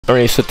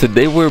Alright, so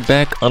today we're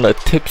back on a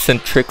tips and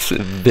tricks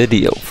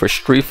video for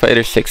Street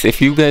Fighter 6.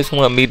 If you guys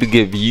want me to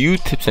give you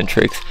tips and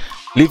tricks,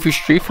 leave your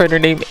Street Fighter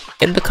name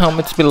in the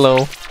comments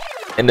below,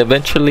 and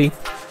eventually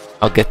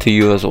I'll get to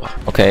you as well,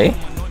 okay?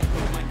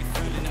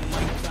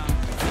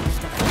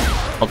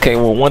 Okay,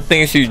 well, one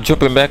thing is you're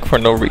jumping back for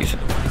no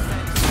reason.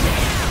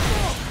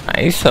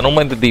 Nice, I don't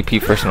mind the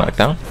DP first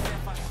knockdown.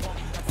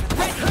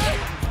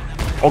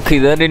 Okay,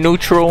 that in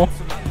neutral.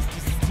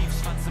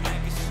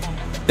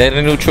 That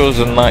in neutral is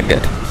not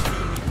good.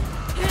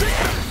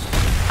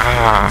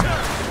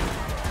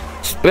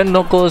 Spin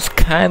knuckle is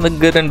kind of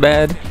good and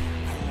bad,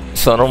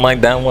 so I don't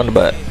mind that one,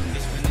 but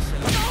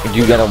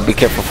you gotta be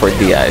careful for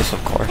DIs,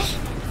 of course.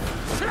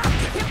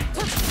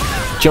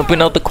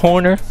 Jumping out the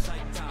corner,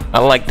 I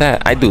like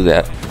that. I do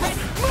that.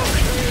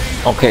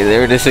 Okay,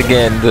 there it is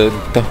again.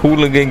 The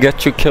hooligan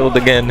got you killed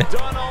again.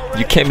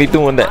 You can't be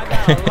doing that.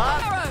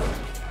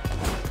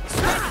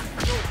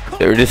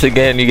 There it is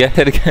again. You got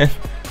hit again.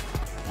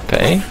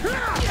 Okay.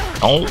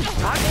 Oh.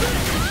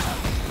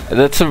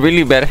 That's a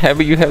really bad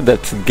habit you have.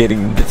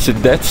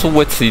 That's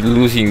what's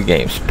losing you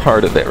games.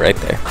 Part of it right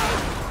there.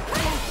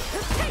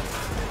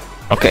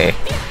 Okay.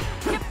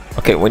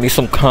 Okay, we need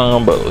some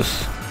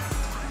combos.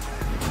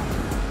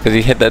 Because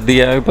he hit that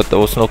DI, but there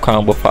was no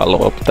combo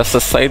follow-up. That's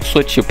a side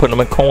switch. You put him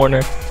in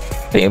corner.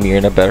 Bam, you're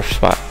in a better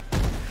spot.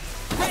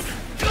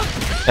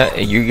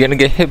 You're gonna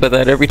get hit by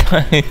that every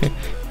time.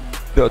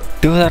 Don't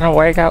do that on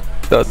workout.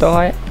 Don't do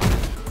it.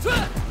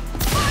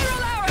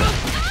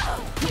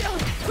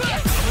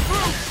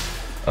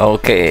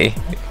 Okay,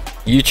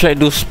 you try to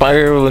do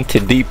spiral into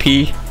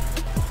DP,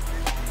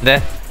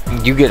 that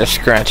you get a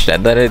scratch.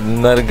 That is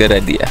not a good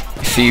idea.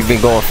 See, you've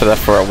been going for that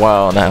for a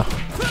while now,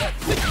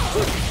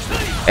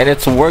 and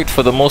it's worked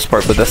for the most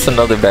part, but that's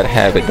another bad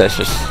habit that's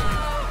just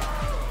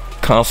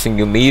costing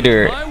you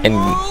meter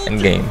in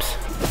games.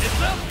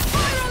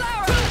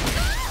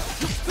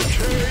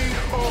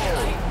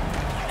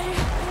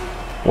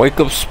 Wake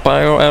up,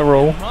 spiral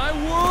arrow.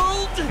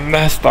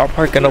 Nah, stop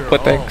working up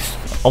with things.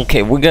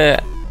 Okay, we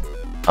got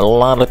a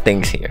lot of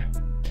things here.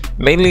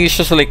 Mainly it's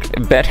just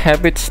like bad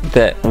habits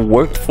that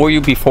worked for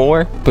you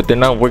before, but they're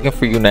not working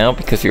for you now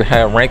because you're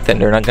higher ranked and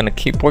they're not gonna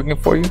keep working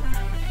for you.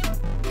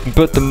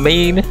 But the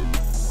main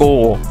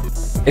goal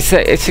is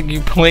that it's like you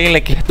play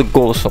like you have to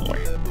go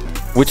somewhere,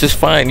 which is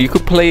fine. You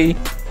could play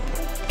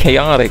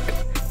chaotic,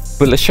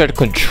 but let's try to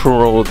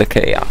control the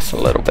chaos a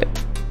little bit.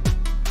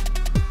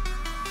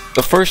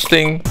 The first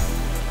thing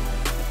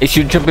is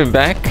you jumping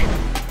back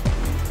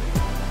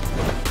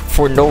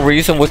for no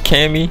reason with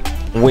Cammy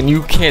when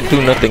you can't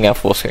do nothing at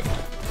full screen.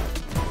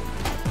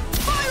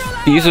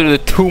 These are the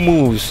two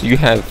moves you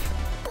have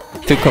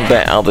to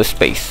combat out of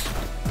space.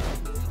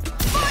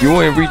 You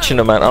ain't reaching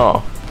them at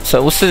all.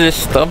 So what's this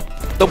stuff?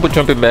 Double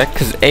jumping back,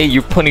 because A,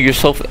 you're putting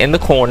yourself in the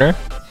corner,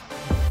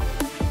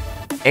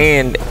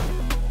 and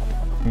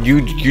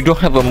you don't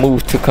have a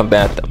move to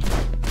combat them.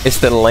 It's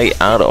the light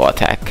auto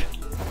attack,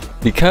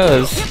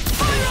 because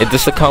it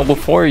does a combo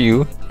for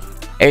you,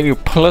 and you're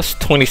plus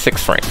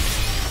 26 frames.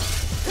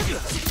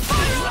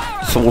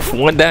 So with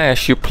one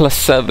dash, you're plus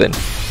 7.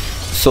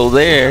 So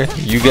there,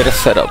 you get a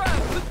setup.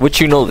 Which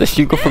you know this.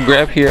 You go for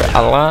grab here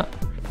a lot,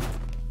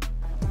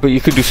 but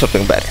you could do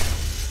something better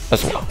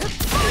as well.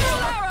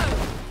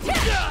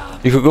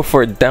 You could go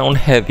for a down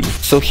heavy.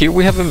 So here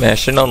we have a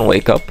mashing on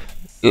wake up.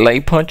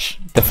 Light punch,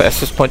 the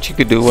fastest punch you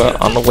could do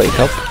on the wake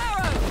up.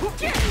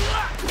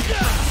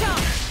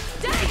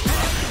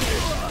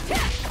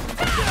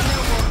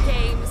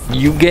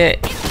 You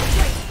get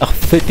a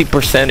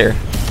 50%er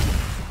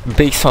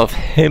based off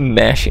him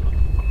mashing.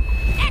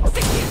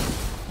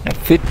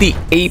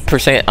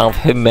 58% of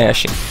him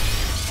mashing.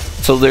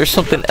 So there's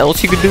something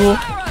else you could do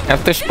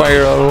after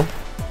spiral.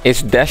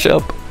 It's dash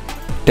up,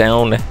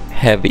 down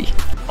heavy.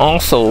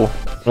 Also,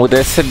 with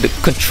that said, the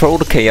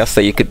controlled chaos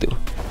that you could do.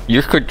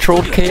 Your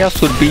controlled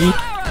chaos would be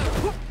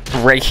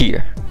right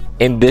here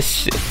in this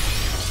shit.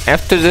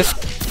 After this,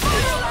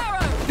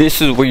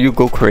 this is where you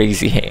go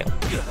crazy ham.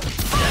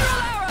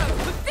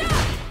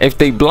 If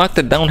they block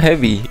the down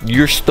heavy,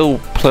 you're still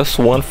plus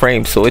 1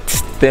 frame, so it's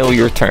still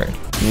your turn.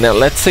 Now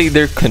let's say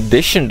they're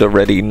conditioned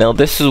already. Now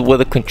this is where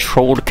the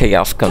controlled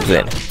chaos comes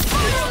in,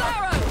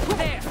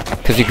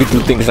 because you could do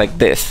things like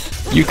this.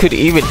 You could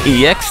even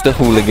EX the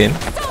hooligan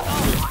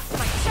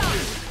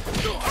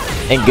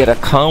and get a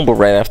combo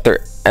right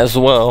after as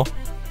well.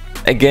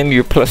 Again,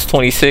 you're plus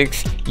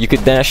 26. You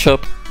could dash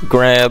up,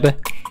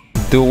 grab,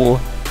 do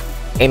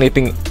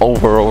anything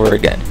over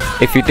again.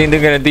 If you think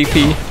they're gonna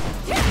DP,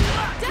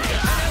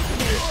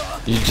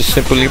 you just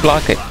simply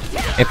block it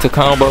into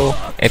combo,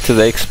 into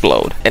the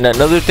explode. And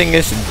another thing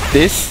is,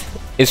 this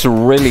is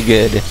really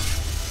good.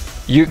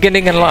 You're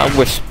getting a lot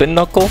with spin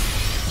knuckle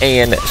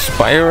and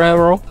spiral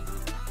arrow,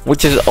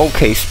 which is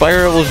okay.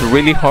 Spiral is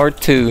really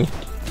hard to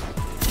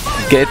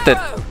get the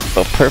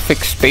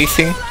perfect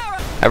spacing.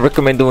 I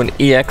recommend doing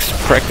EX,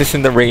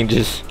 practicing the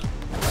ranges,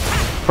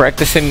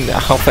 practicing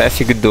how fast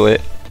you could do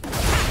it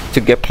to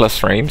get plus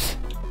frames.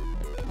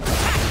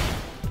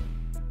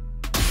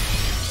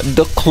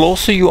 the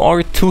closer you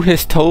are to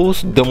his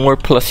toes, the more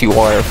plus you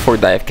are for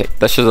dive kick.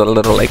 That's just a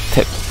little like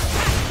tip.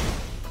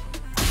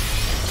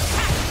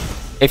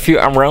 If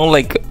you're around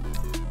like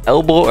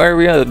elbow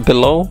area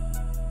below,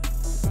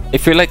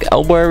 if you're like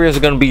elbow area is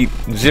gonna be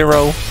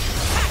 0.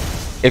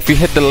 If you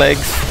hit the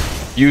legs,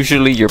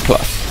 usually you're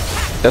plus.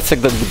 That's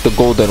like the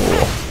golden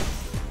rule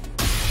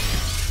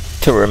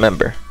to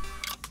remember.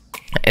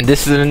 And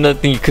this is another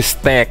thing you can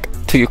stack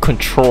to your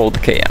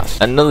controlled chaos.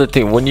 Another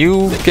thing, when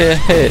you get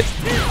hit,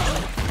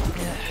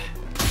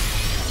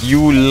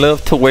 you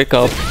love to wake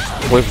up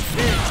with,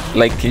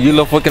 like, you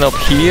love waking up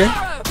here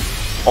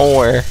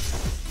or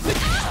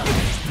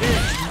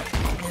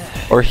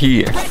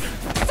here.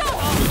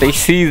 They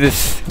see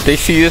this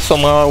a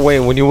mile away.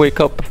 When you wake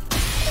up,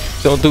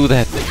 don't do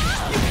that.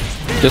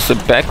 Just a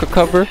back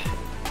recover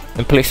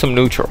and play some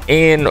neutral.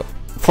 And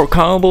for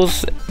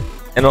combos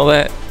and all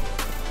that,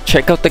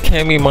 check out the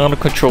Cammy mono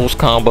controls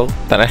combo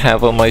that I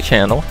have on my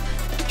channel.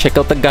 Check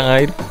out the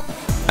guide.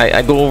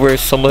 I go over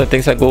some of the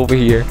things I go over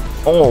here.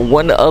 Oh,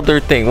 one other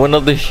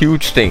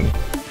huge thing.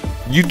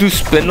 You do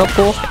spin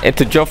knuckle and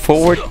to jump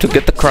forward to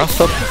get the cross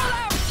up,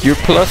 you're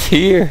plus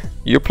here.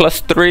 You're plus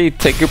 3.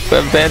 Take your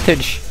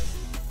advantage.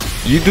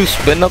 You do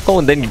spin knuckle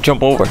and then you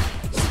jump over.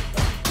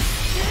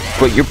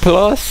 But you're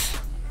plus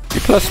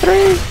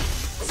 3.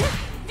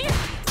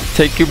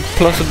 Take your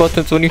plus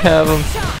buttons when you have them.